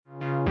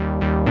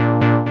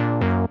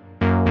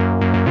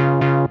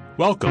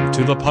Welcome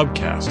to the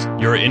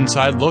Pubcast, your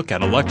inside look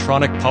at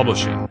electronic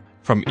publishing.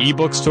 From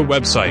ebooks to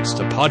websites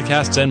to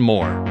podcasts and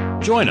more.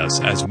 Join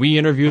us as we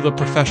interview the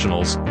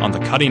professionals on the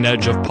cutting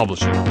edge of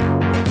publishing.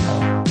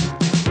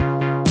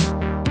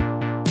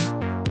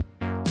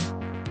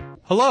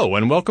 Hello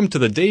and welcome to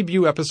the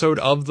debut episode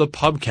of the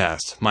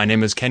Pubcast. My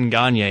name is Ken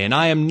Gagne and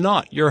I am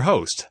not your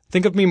host.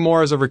 Think of me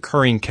more as a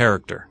recurring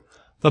character.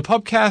 The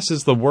Pubcast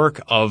is the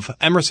work of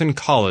Emerson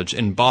College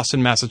in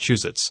Boston,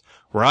 Massachusetts,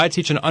 where I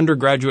teach an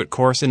undergraduate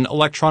course in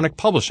electronic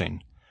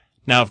publishing.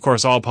 Now, of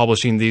course, all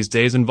publishing these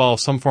days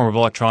involves some form of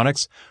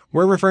electronics.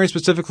 We're referring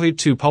specifically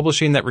to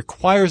publishing that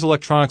requires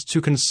electronics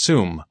to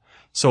consume,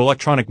 so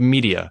electronic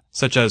media,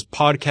 such as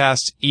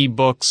podcasts,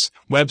 ebooks,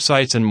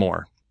 websites, and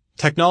more.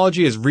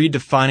 Technology is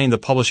redefining the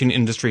publishing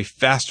industry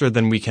faster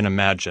than we can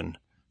imagine,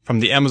 from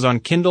the Amazon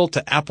Kindle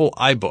to Apple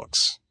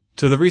iBooks.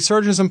 To the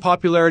resurgence in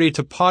popularity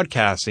to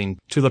podcasting,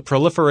 to the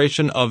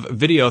proliferation of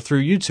video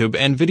through YouTube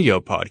and video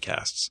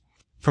podcasts.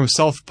 From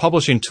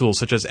self-publishing tools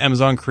such as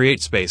Amazon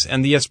CreateSpace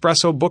and the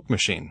Espresso Book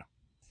Machine.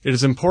 It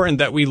is important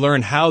that we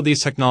learn how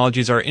these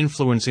technologies are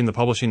influencing the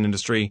publishing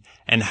industry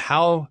and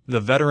how the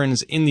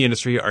veterans in the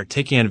industry are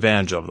taking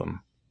advantage of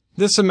them.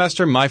 This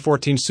semester, my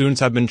 14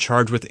 students have been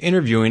charged with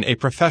interviewing a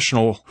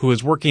professional who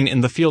is working in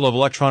the field of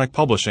electronic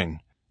publishing.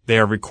 They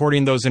are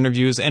recording those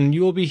interviews and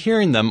you will be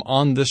hearing them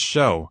on this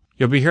show.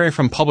 You'll be hearing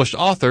from published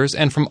authors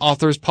and from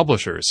authors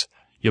publishers.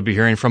 You'll be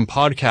hearing from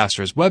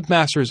podcasters,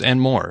 webmasters,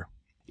 and more.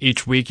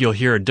 Each week you'll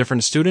hear a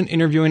different student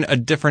interviewing a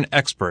different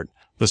expert.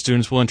 The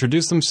students will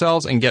introduce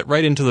themselves and get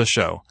right into the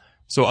show.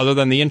 So other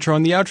than the intro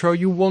and the outro,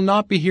 you will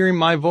not be hearing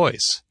my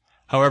voice.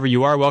 However,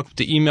 you are welcome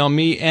to email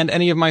me and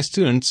any of my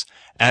students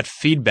at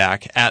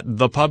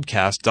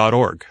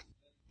feedback@thepubcast.org.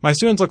 My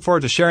students look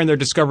forward to sharing their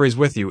discoveries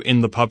with you in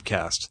the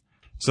Pubcast.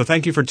 So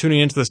thank you for tuning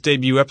into this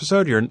debut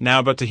episode. You're now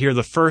about to hear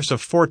the first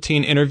of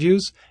 14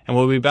 interviews, and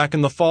we'll be back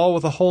in the fall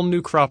with a whole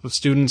new crop of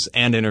students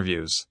and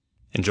interviews.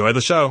 Enjoy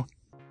the show.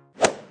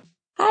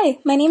 Hi,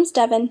 my name's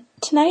Devin.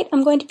 Tonight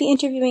I'm going to be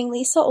interviewing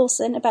Lisa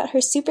Olson about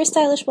her super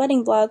stylish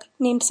wedding blog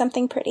named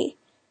Something Pretty.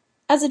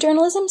 As a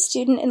journalism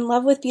student in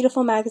love with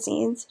beautiful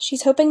magazines,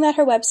 she's hoping that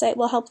her website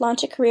will help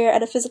launch a career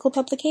at a physical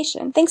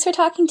publication. Thanks for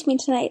talking to me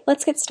tonight.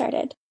 Let's get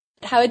started.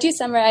 How would you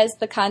summarize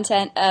the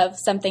content of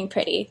Something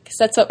Pretty? Because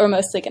that's what we're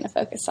mostly going to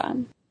focus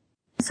on.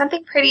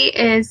 Something Pretty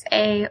is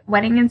a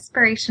wedding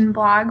inspiration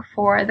blog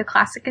for the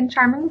classic and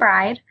charming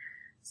bride.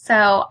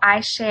 So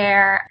I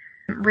share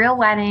real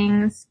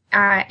weddings,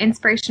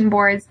 inspiration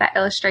boards that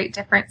illustrate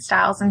different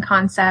styles and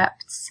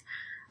concepts,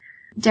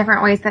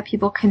 different ways that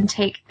people can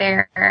take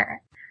their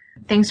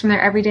things from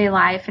their everyday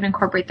life and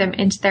incorporate them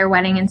into their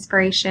wedding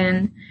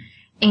inspiration,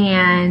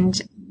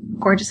 and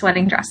gorgeous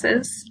wedding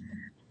dresses.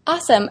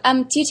 Awesome.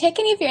 Do you take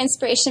any of your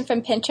inspiration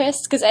from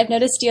Pinterest? Because I've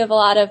noticed you have a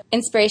lot of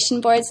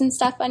inspiration boards and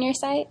stuff on your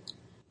site.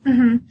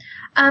 Mm-hmm.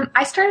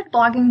 I started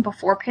blogging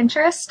before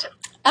Pinterest.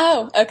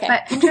 Oh, okay.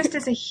 But Pinterest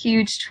is a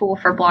huge tool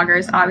for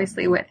bloggers,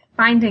 obviously, with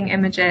finding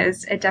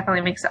images. It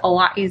definitely makes it a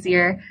lot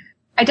easier.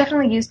 I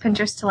definitely use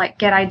Pinterest to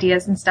get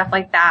ideas and stuff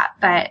like that,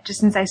 but just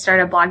since I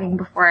started blogging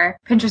before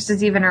Pinterest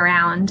is even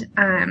around,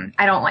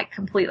 I don't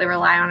completely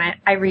rely on it.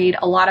 I read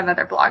a lot of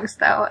other blogs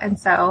though, and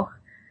so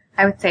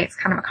I would say it's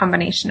kind of a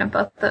combination of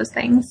both those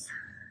things.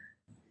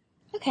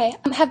 Okay.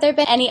 Have there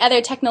been any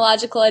other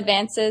technological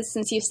advances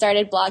since you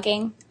started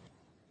blogging?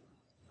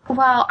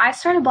 Well, I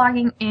started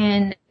blogging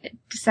in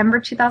December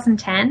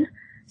 2010.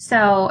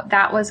 So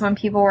that was when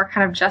people were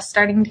kind of just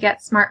starting to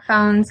get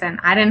smartphones, and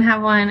I didn't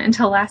have one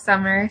until last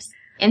summer.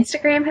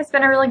 Instagram has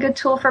been a really good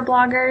tool for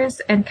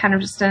bloggers and kind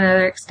of just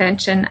another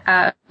extension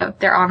of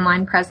their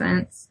online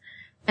presence.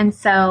 And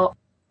so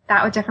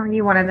that would definitely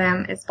be one of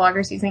them, is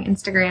bloggers using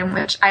Instagram,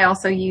 which I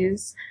also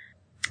use.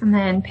 And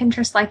then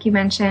Pinterest, like you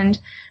mentioned.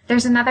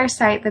 There's another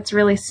site that's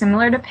really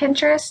similar to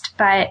Pinterest,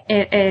 but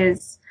it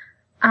is,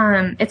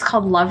 it's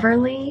called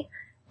Loverly,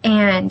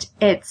 and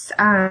it's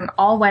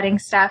all wedding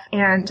stuff.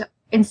 And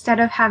instead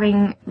of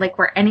having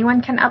where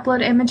anyone can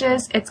upload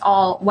images, it's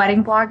all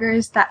wedding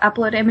bloggers that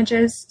upload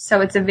images. So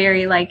it's a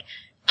very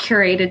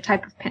curated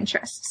type of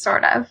Pinterest,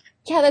 sort of.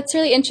 Yeah, that's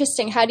really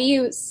interesting. How do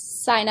you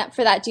sign up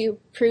for that? Do you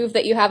prove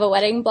that you have a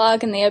wedding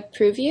blog and they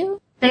approve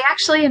you? They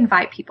actually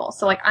invite people.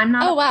 So I'm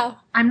not. Oh, wow.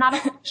 I'm not a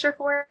publisher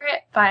for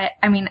it, but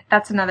I mean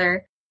that's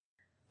another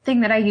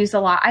thing that I use a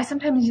lot. I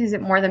sometimes use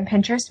it more than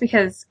Pinterest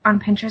because on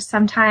Pinterest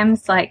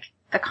sometimes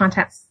the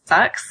content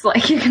sucks.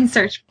 You can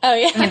search. Oh,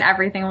 yeah. And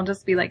everything will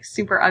just be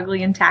super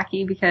ugly and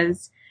tacky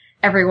because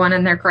everyone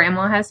and their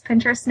grandma has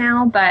Pinterest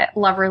now. But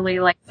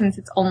Loverly, since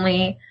it's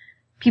only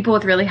people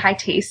with really high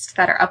taste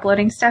that are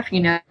uploading stuff,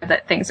 you know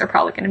that things are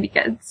probably going to be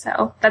good.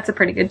 So that's a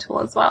pretty good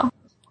tool as well.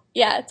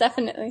 Yeah,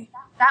 definitely.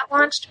 That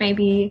launched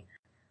maybe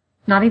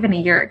not even a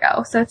year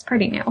ago. So it's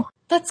pretty new.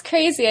 That's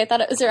crazy. I thought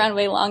it was around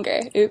way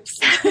longer. Oops.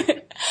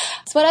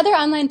 So what other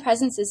online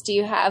presences do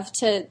you have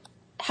to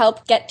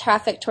help get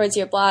traffic towards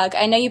your blog?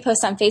 I know you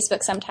post on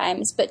Facebook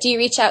sometimes, but do you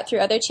reach out through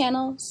other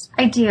channels?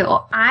 I do.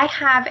 I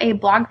have a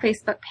blog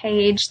Facebook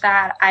page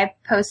that I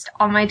post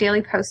all my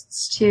daily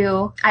posts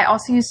to. I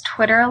also use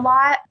Twitter a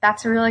lot.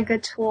 That's a really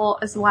good tool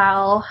as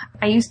well.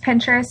 I use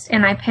Pinterest,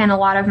 and I pin a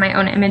lot of my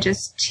own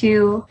images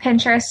to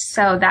Pinterest,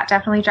 so that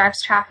definitely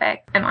drives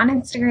traffic. I'm on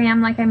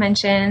Instagram, like I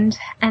mentioned,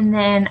 and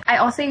then I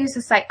also use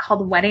a site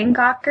called Wedding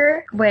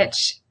Gawker,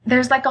 which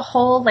there's like a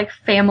whole like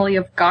family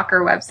of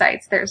Gawker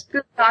websites. There's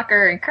Food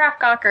Gawker and Craft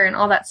Gawker and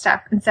all that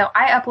stuff. And so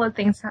I upload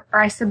things, or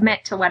I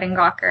submit to Wedding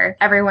Gawker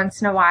every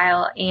once in a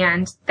while,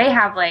 and they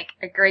have like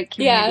a great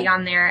community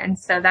on there. And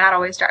so that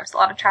always drives a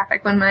lot of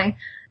traffic when my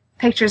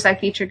pictures I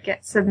featured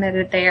get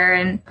submitted there.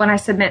 And when I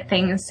submit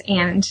things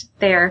and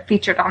they're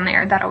featured on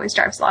there, that always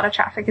drives a lot of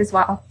traffic as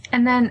well.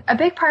 And then a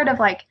big part of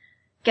like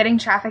getting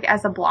traffic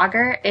as a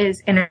blogger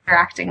is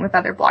interacting with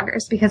other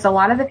bloggers, because a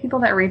lot of the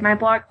people that read my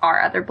blog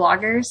are other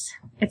bloggers.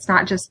 It's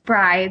not just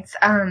brides.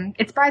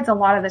 It's brides a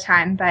lot of the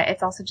time, but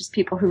it's also just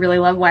people who really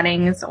love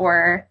weddings,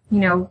 or, you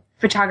know,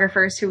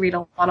 photographers who read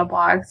a lot of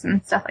blogs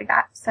and stuff like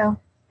that. So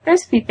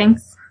there's a few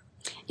things.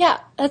 Yeah,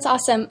 that's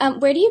awesome.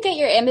 Where do you get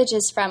your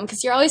images from?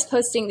 Because you're always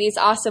posting these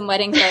awesome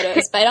wedding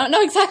photos, but I don't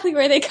know exactly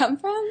where they come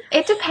from.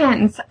 It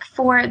depends.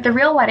 For the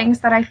real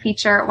weddings that I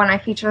feature, when I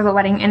feature the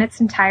wedding in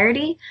its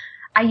entirety,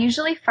 I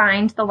usually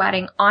find the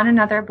wedding on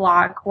another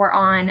blog or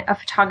on a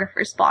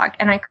photographer's blog,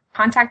 and I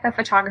contact the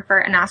photographer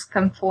and ask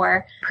them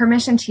for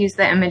permission to use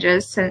the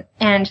images.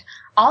 And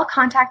I'll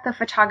contact the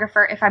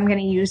photographer if I'm going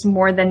to use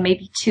more than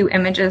maybe 2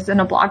 images in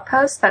a blog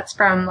post that's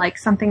from like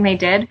something they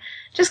did.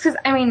 Just because,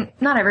 I mean,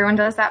 not everyone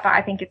does that, but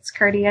I think it's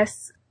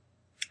courteous.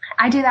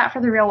 I do that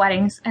for the real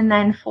weddings. And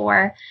then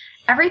for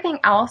everything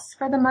else,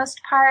 for the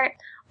most part,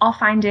 I'll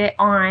find it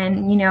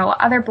on, you know,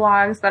 other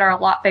blogs that are a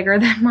lot bigger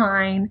than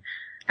mine.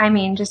 I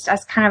mean, just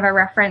as kind of a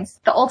reference,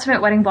 the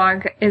ultimate wedding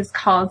blog is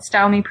called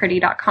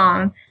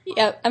stylemepretty.com.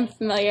 Yep, I'm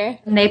familiar.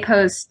 And they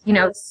post, you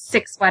know,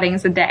 6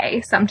 weddings a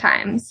day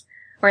sometimes,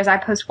 whereas I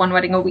post 1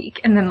 wedding a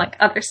week and then like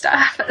other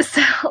stuff.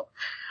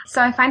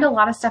 So I find a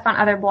lot of stuff on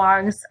other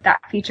blogs that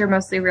feature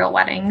mostly real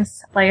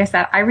weddings. Like I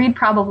said, I read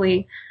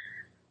probably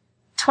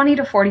 20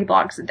 to 40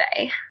 blogs a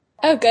day.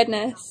 Oh,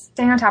 goodness.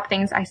 Staying on top of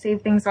things, I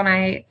save things when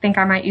I think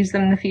I might use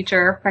them in the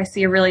future. If I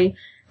see a really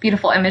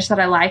beautiful image that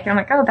I like, and I'm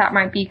like, oh, that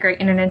might be great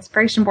in an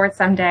inspiration board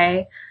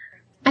someday.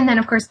 And then,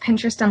 of course,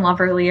 Pinterest and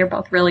Loverly are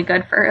both really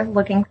good for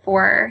looking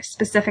for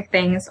specific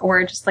things,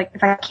 or just like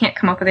if I can't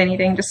come up with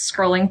anything, just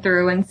scrolling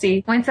through and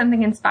see when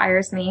something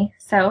inspires me.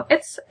 So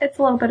it's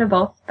a little bit of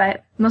both,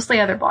 but mostly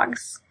other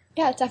blogs.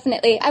 Yeah,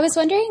 definitely. I was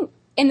wondering,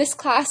 in this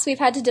class, we've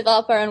had to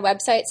develop our own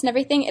websites and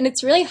everything, and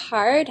it's really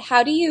hard.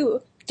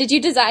 Did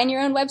you design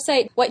your own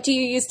website? What do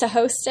you use to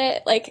host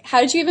it? Like,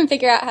 how did you even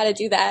figure out how to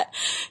do that?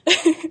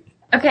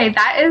 Okay,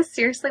 that is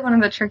seriously one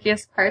of the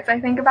trickiest parts, I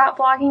think, about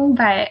blogging.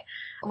 But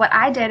what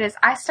I did is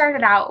I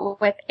started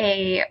out with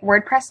a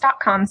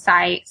WordPress.com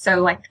site.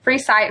 So like free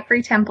site,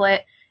 free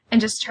template,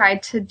 and just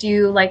tried to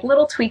do like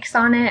little tweaks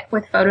on it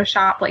with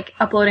Photoshop, like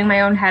uploading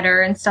my own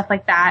header and stuff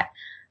like that.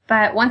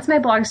 But once my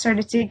blog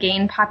started to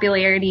gain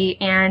popularity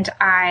and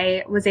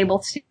I was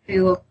able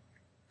to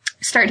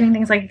start doing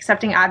things like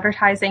accepting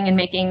advertising and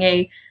making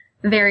a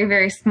very,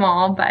 very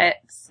small, but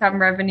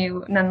some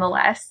revenue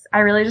nonetheless, I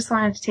really just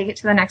wanted to take it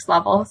to the next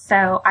level.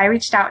 So I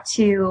reached out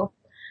to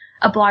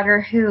a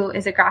blogger who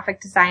is a graphic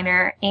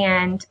designer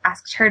and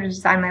asked her to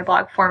design my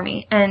blog for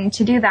me. And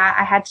to do that,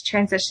 I had to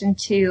transition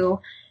to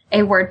a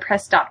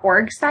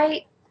WordPress.org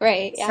site.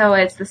 Right. Yeah. So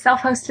it's the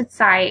self-hosted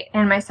site,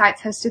 and my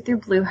site's hosted through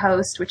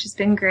Bluehost, which has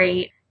been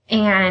great.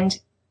 And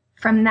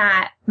from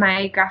that,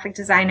 my graphic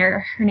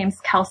designer, her name's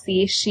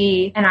Kelsey,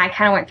 she and I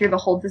kind of went through the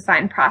whole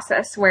design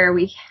process where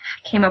we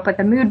came up with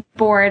a mood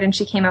board and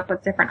she came up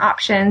with different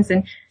options.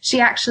 And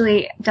she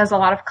actually does a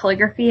lot of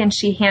calligraphy, and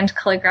she hand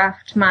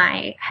calligraphed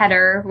my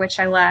header, which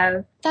I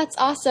love. That's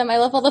awesome. I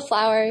love all the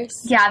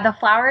flowers. Yeah, the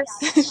flowers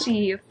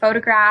she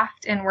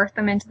photographed and worked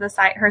them into the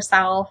site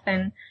herself.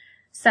 And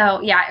so,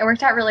 yeah, it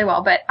worked out really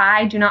well. But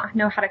I do not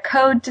know how to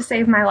code to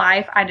save my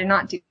life. I did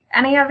not do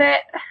any of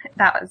it.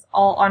 That was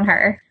all on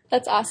her.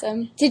 That's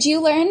awesome. Did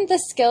you learn the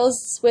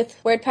skills with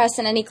WordPress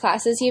in any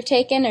classes you've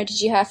taken, or did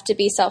you have to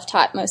be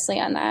self-taught mostly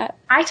on that?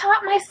 I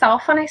taught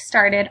myself when I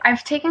started.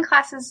 I've taken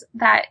classes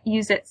that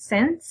use it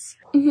since,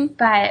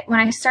 but when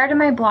I started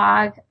my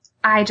blog,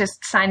 I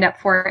just signed up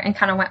for it and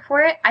kind of went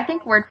for it. I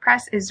think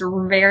WordPress is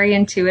very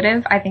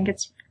intuitive. I think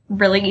it's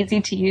really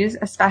easy to use,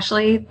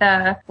 especially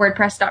the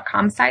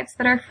WordPress.com sites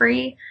that are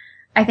free.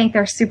 I think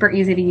they're super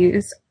easy to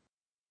use.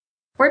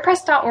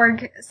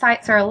 WordPress.org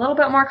sites are a little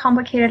bit more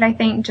complicated, I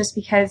think, just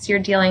because you're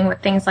dealing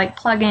with things like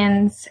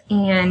plugins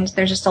and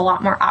there's just a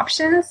lot more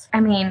options.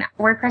 I mean,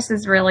 WordPress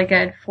is really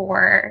good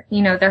for,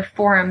 their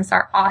forums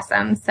are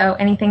awesome. So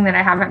anything that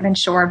I haven't been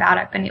sure about,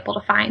 I've been able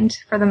to find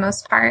for the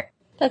most part.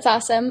 That's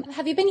awesome.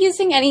 Have you been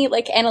using any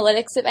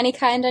analytics of any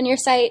kind on your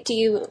site? Do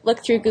you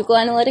look through Google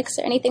Analytics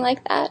or anything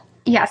like that?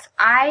 Yes,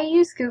 I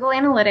use Google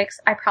Analytics.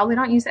 I probably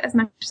don't use it as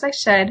much as I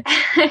should.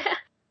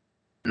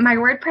 My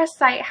WordPress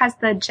site has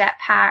the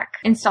Jetpack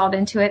installed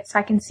into it, so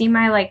I can see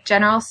my like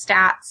general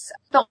stats.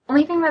 The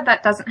only thing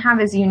that doesn't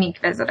have is unique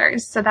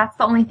visitors. So that's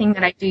the only thing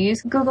that I do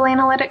use Google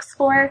Analytics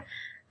for.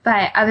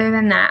 But other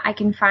than that, I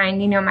can find,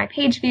 my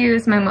page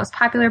views, my most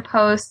popular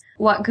posts,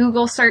 what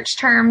Google search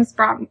terms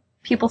brought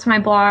people to my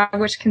blog,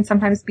 which can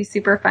sometimes be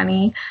super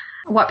funny,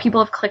 what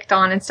people have clicked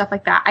on and stuff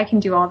like that. I can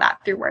do all that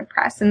through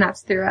WordPress, and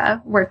that's through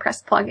a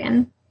WordPress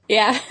plugin.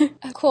 Yeah.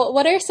 Cool.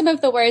 What are some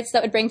of the words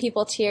that would bring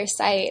people to your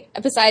site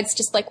besides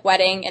just like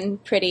wedding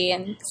and pretty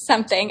and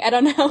something? I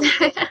don't know.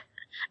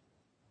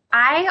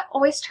 I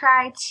always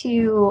try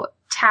to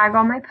tag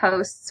all my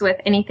posts with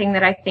anything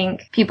that I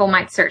think people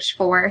might search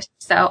for.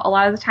 So a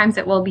lot of the times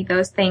it will be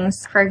those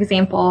things. For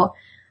example,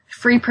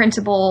 free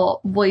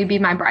printable, will you be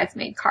my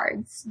bridesmaid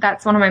cards?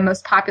 That's one of my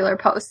most popular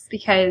posts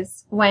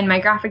because when my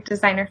graphic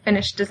designer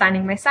finished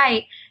designing my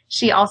site,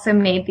 she also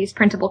made these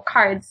printable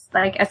cards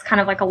like as kind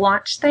of like a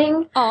launch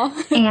thing.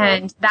 Oh.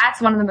 And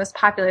that's one of the most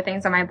popular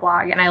things on my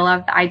blog. And I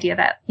love the idea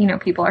that,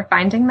 people are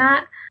finding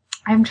that.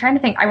 I'm trying to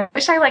think. I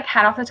wish I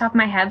had off the top of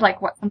my head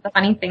what some of the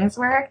funny things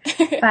were.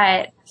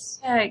 But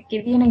to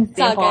give you an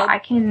example, I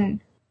can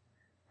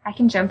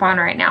jump on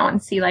right now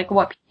and see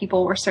what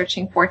people were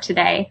searching for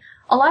today.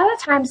 A lot of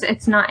the times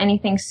it's not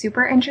anything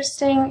super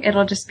interesting.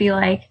 It'll just be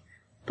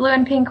blue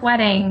and pink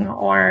wedding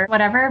or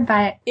whatever,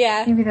 but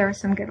yeah, maybe there were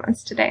some good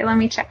ones today. Let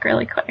me check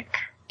really quick.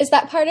 Is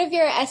that part of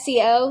your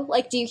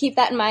SEO? Do you keep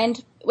that in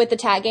mind with the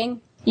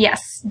tagging?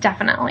 Yes,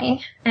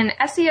 definitely. And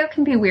SEO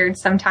can be weird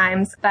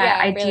sometimes, but yeah,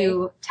 I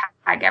do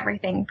tag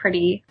everything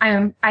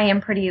I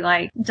am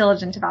pretty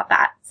diligent about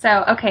that.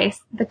 So, okay,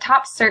 the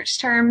top search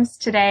terms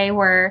today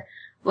were,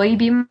 will you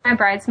be my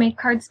bridesmaid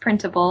cards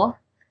printable?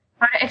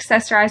 How to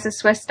accessorize a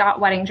Swiss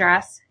dot wedding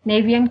dress,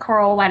 navy and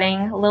coral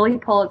wedding, Lily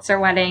Pulitzer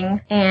wedding,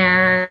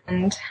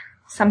 and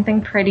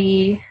something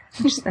pretty,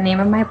 which is the name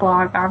of my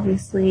blog,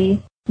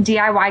 obviously,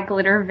 DIY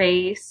glitter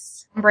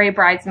vase, ombre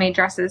bridesmaid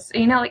dresses.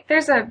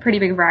 There's a pretty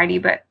big variety,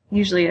 but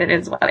usually it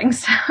is wedding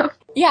stuff.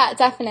 Yeah,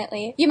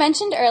 definitely. You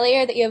mentioned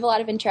earlier that you have a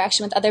lot of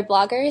interaction with other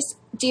bloggers.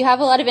 Do you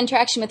have a lot of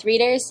interaction with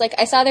readers?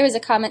 I saw there was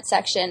a comment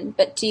section,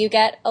 but do you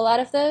get a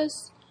lot of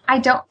those? I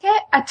don't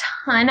get a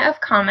ton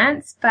of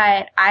comments,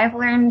 but I've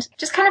learned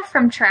just kind of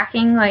from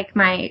tracking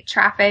my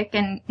traffic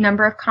and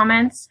number of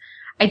comments,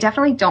 I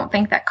definitely don't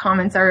think that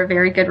comments are a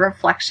very good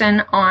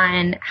reflection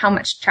on how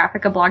much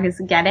traffic a blog is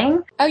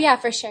getting. Oh yeah,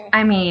 for sure.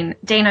 I mean,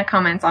 Dana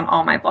comments on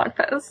all my blog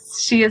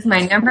posts. She is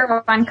my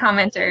number one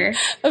commenter.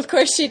 Of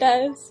course she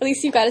does. At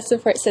least you've got a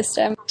support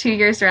system. 2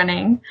 years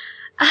running.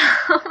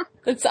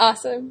 That's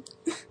awesome.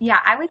 Yeah,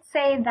 I would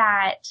say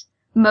that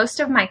most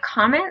of my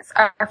comments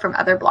are from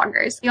other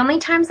bloggers. The only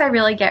times I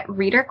really get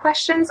reader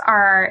questions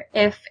are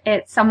if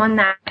it's someone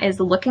that is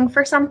looking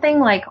for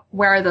something,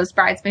 where are those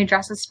bridesmaid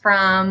dresses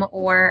from,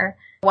 or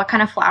what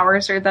kind of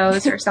flowers are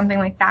those, or something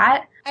like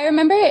that. I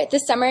remember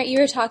this summer you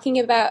were talking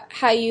about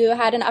how you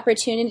had an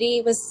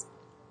opportunity, was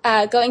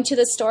going to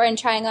the store and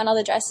trying on all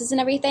the dresses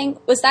and everything.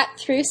 Was that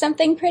through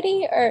Something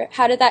Pretty, or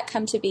how did that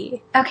come to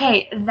be?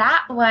 Okay,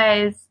 that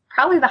was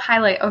probably the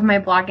highlight of my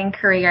blogging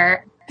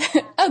career.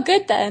 Oh,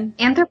 good then.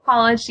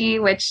 Anthropology,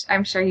 which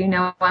I'm sure you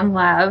know and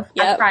love,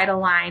 yep. I write a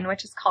line,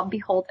 which is called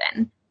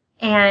Beholden.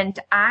 And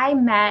I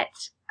met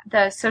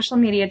the social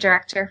media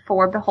director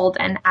for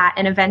Beholden at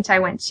an event I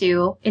went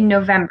to in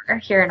November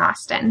here in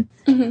Austin.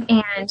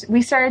 Mm-hmm. And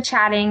we started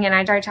chatting, and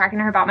I started talking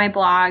to her about my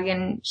blog,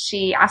 and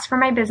she asked for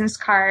my business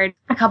card.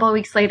 A couple of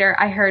weeks later,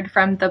 I heard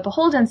from the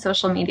Beholden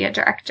social media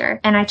director,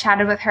 and I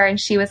chatted with her, and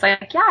she was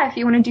like, yeah, if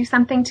you want to do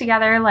something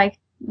together,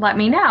 let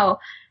me know.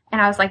 And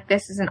I was like,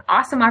 this is an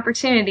awesome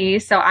opportunity,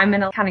 so I'm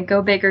going to kind of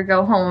go big or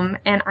go home.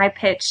 And I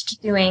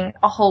pitched doing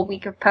a whole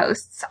week of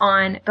posts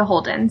on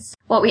Beholdens.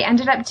 What we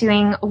ended up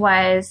doing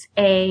was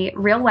a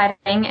real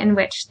wedding in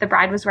which the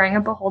bride was wearing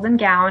a Beholden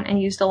gown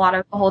and used a lot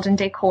of Beholden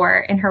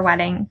decor in her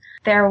wedding.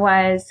 There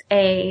was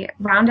a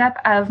roundup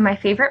of my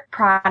favorite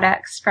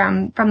products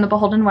from the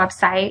Beholden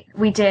website.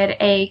 We did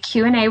a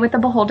Q&A with the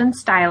Beholden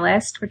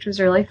stylist, which was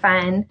really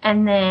fun.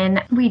 And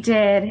then we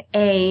did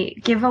a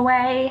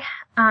giveaway.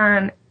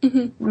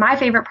 My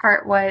favorite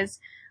part was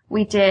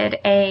we did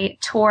a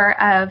tour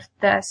of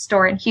the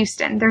store in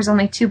Houston. There's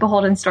only 2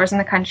 Beholden stores in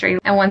the country,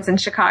 and one's in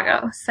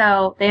Chicago.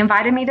 So they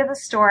invited me to the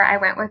store. I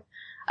went with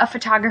a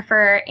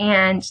photographer,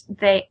 and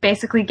they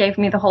basically gave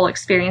me the whole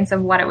experience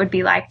of what it would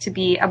be like to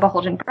be a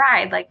Beholden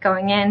bride,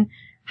 going in,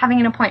 having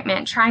an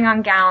appointment, trying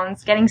on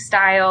gowns, getting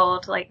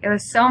styled. It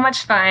was so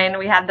much fun.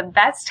 We had the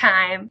best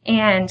time,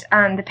 and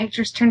the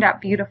pictures turned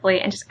out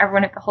beautifully, and just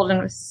everyone at Beholden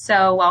was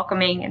so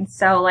welcoming and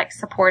so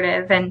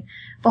supportive. And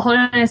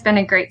Beholden has been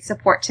a great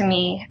support to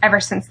me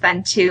ever since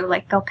then too.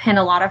 They'll pin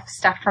a lot of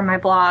stuff from my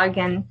blog,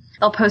 and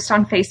they'll post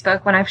on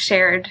Facebook when I've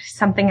shared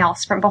something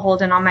else from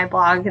Beholden on my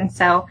blog. And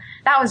so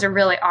that was a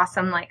really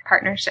awesome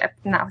partnership,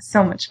 and that was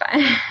so much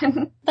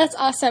fun. That's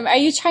awesome. Are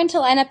you trying to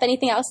line up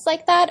anything else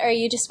like that, or are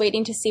you just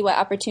waiting to see what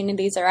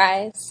opportunities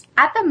arise?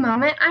 At the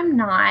moment, I'm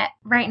not.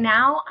 Right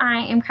now, I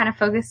am kind of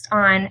focused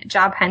on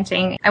job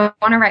hunting. I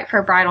want to write for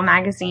a bridal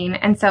magazine,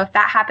 and so if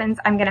that happens,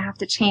 I'm going to have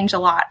to change a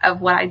lot of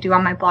what I do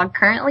on my blog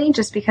currently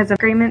just because of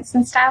agreements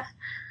and stuff.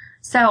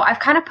 So I've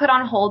kind of put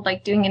on hold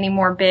doing any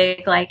more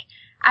big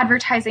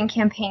advertising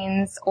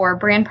campaigns or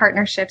brand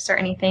partnerships or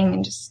anything,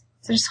 and just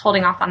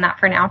holding off on that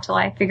for now till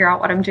I figure out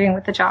what I'm doing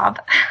with the job.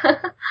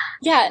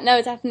 Yeah,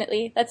 no,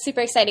 definitely. That's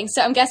super exciting.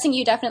 So I'm guessing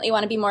you definitely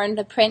want to be more in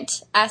the print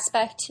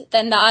aspect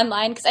than the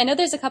online, because I know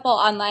there's a couple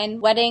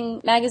online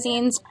wedding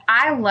magazines.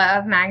 I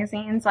love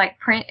magazines.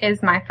 Print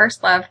is my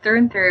first love through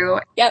and through.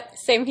 Yep,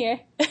 same here.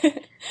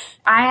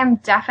 I am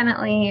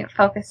definitely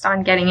focused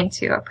on getting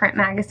into a print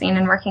magazine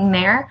and working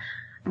there.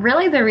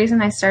 Really, the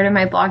reason I started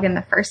my blog in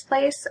the first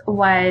place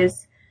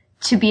was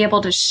to be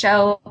able to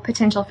show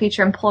potential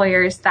future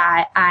employers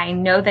that I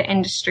know the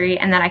industry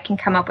and that I can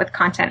come up with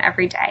content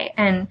every day.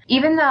 And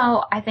even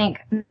though I think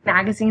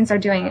magazines are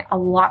doing a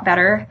lot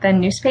better than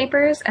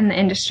newspapers and the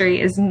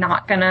industry is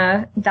not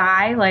gonna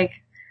die,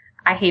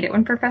 I hate it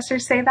when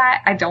professors say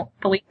that. I don't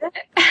believe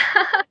it.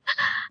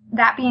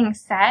 That being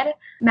said,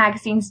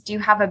 magazines do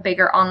have a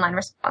bigger online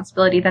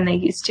responsibility than they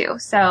used to.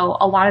 So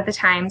a lot of the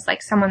times,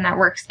 someone that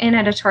works in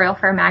editorial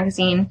for a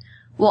magazine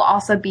will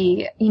also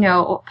be,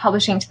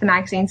 publishing to the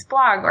magazine's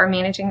blog or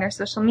managing their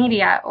social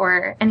media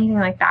or anything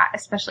like that,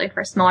 especially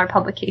for smaller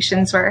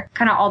publications where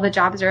kind of all the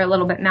jobs are a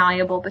little bit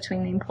malleable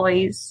between the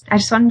employees. I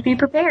just wanted to be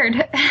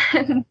prepared.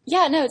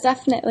 Yeah, no,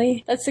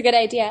 definitely. That's a good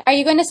idea. Are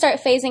you going to start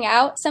phasing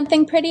out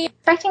Something Pretty?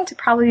 Expecting to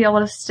probably be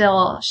able to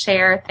still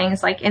share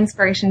things like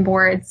inspiration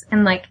boards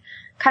and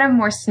kind of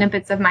more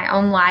snippets of my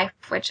own life,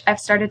 which I've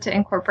started to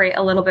incorporate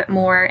a little bit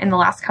more in the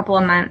last couple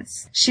of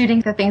months,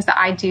 shooting the things that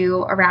I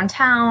do around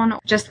town.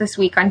 Just this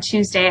week on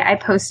Tuesday, I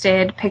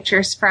posted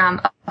pictures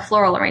from a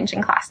floral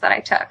arranging class that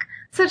I took.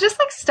 So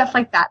just stuff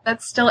like that,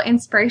 that's still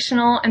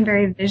inspirational and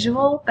very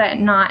visual, but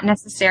not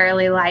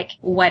necessarily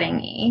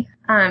wedding-y.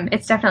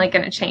 It's definitely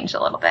going to change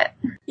a little bit.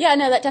 Yeah,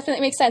 no, that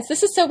definitely makes sense.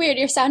 This is so weird.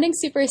 You're sounding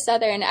super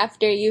Southern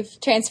after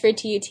you've transferred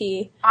to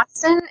UT.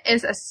 Austin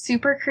is a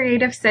super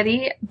creative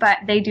city, but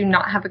they do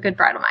not have a good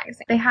bridal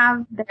magazine. They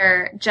have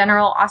their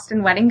general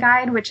Austin wedding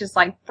guide, which is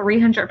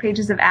 300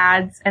 pages of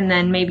ads and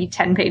then maybe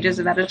 10 pages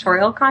of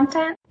editorial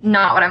content.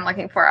 Not what I'm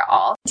looking for at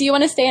all. Do you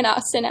want to stay in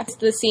Austin after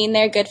the scene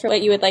there good for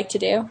what you would like to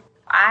do?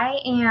 I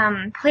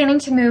am planning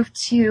to move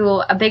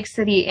to a big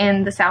city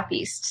in the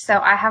southeast. So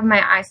I have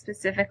my eye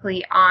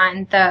specifically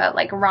on the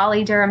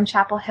Raleigh, Durham,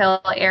 Chapel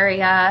Hill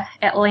area.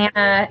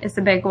 Atlanta is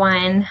a big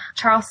one.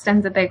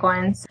 Charleston's a big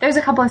one. So there's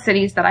a couple of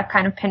cities that I've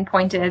kind of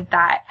pinpointed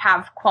that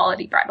have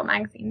quality bridal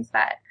magazines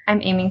that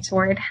I'm aiming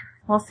toward.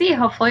 We'll see.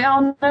 Hopefully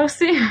I'll know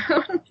soon.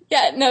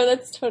 Yeah, no,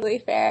 that's totally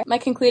fair. My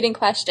concluding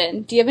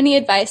question, do you have any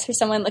advice for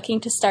someone looking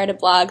to start a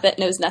blog that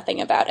knows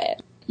nothing about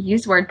it?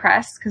 Use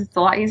WordPress because it's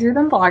a lot easier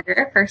than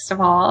Blogger, first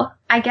of all.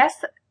 I guess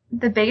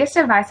the biggest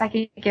advice I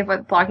could give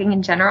with blogging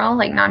in general,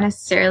 not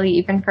necessarily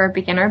even for a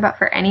beginner, but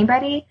for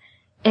anybody,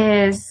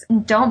 is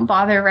don't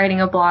bother writing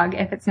a blog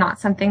if it's not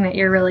something that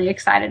you're really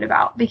excited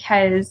about,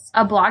 because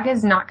a blog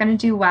is not going to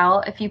do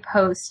well if you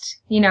post,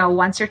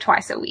 once or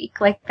twice a week.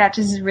 That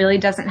just really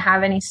doesn't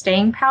have any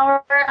staying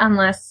power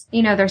unless,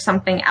 there's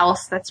something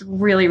else that's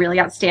really, really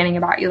outstanding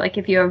about you.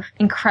 If you have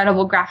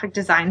incredible graphic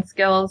design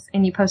skills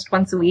and you post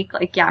once a week,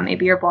 yeah,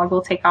 maybe your blog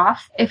will take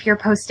off. If you're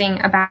posting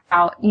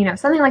about,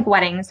 something like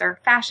weddings or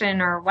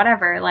fashion or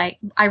whatever,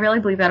 I really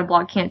believe that a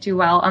blog can't do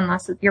well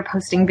unless you're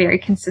posting very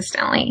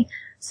consistently.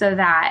 So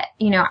that,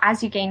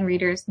 as you gain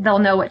readers, they'll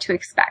know what to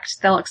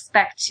expect. They'll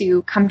expect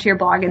to come to your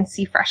blog and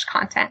see fresh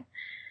content.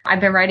 I've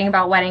been writing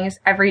about weddings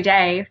every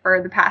day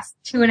for the past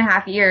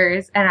 2.5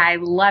 years, and I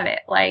love it.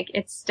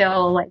 It's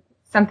still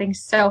something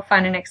so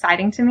fun and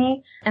exciting to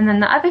me. And then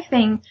the other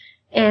thing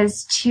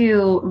is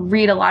to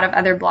read a lot of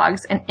other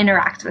blogs and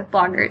interact with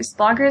bloggers.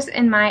 Bloggers,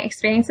 in my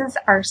experiences,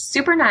 are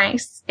super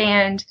nice,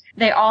 and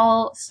they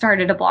all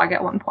started a blog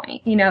at one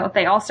point.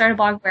 They all started a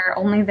blog where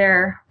only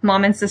their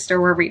mom and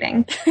sister were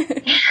reading.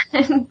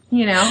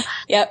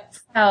 Yep.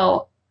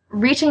 So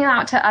reaching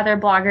out to other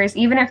bloggers,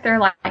 even if they're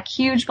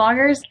huge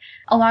bloggers,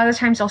 a lot of the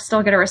times you'll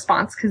still get a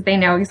response because they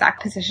know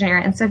exact position you're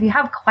in. So if you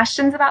have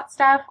questions about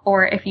stuff,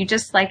 or if you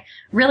just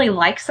really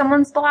like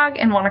someone's blog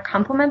and want to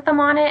compliment them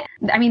on it,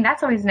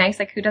 that's always nice.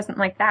 Who doesn't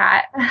like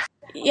that?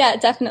 Yeah,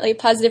 definitely.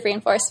 Positive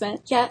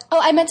reinforcement. Yeah.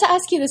 Oh, I meant to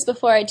ask you this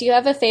before. Do you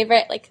have a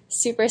favorite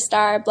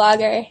superstar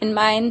blogger in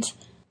mind?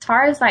 As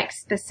far as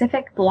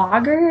specific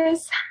bloggers,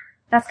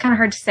 that's kind of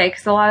hard to say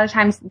because a lot of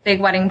times big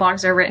wedding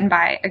blogs are written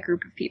by a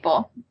group of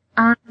people.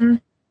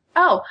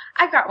 Oh,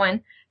 I've got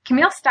one.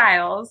 Camille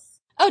Stiles.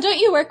 Oh, don't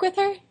you work with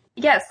her?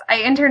 Yes,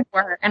 I interned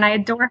for her and I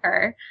adore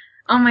her.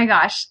 Oh my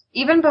gosh.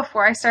 Even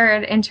before I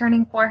started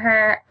interning for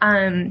her,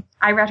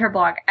 I read her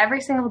blog every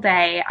single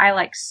day.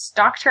 I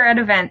stalked her at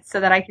events so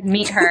that I could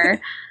meet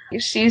her.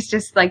 She's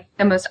just the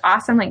most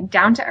awesome,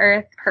 down to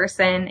earth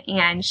person.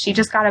 And she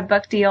just got a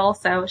book deal.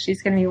 So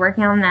she's going to be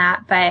working on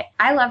that. But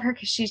I love her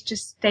because she's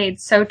just stayed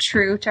so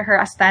true to her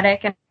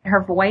aesthetic and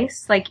her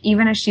voice.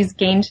 Even as she's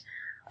gained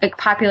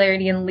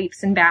popularity in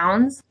leaps and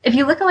bounds. If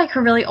you look at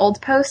her really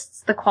old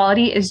posts, the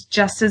quality is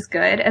just as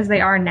good as they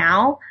are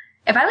now.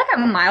 If I look at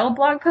my old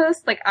blog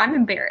posts, I'm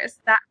embarrassed.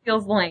 That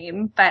feels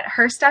lame. But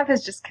her stuff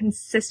is just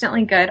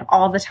consistently good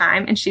all the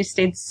time, and she's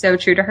stayed so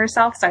true to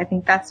herself, so I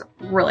think that's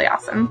really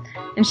awesome.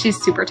 And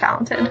she's super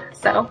talented,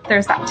 so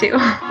there's that too.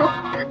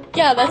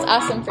 Yeah, that's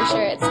awesome for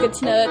sure. It's good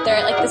to know that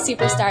they're the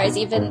superstars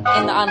even in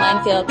the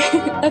online field.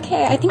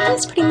 Okay, I think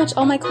that's pretty much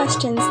all my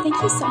questions.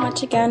 Thank you so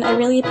much again. I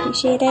really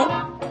appreciate it.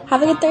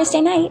 Have a good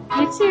Thursday night.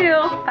 You too.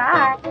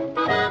 Bye.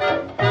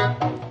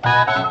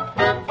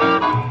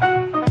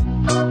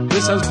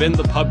 This has been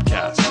the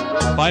Pubcast.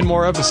 Find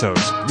more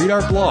episodes, read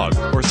our blog,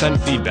 or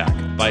send feedback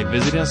by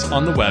visiting us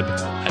on the web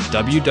at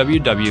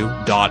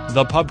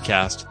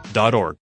www.thepubcast.org.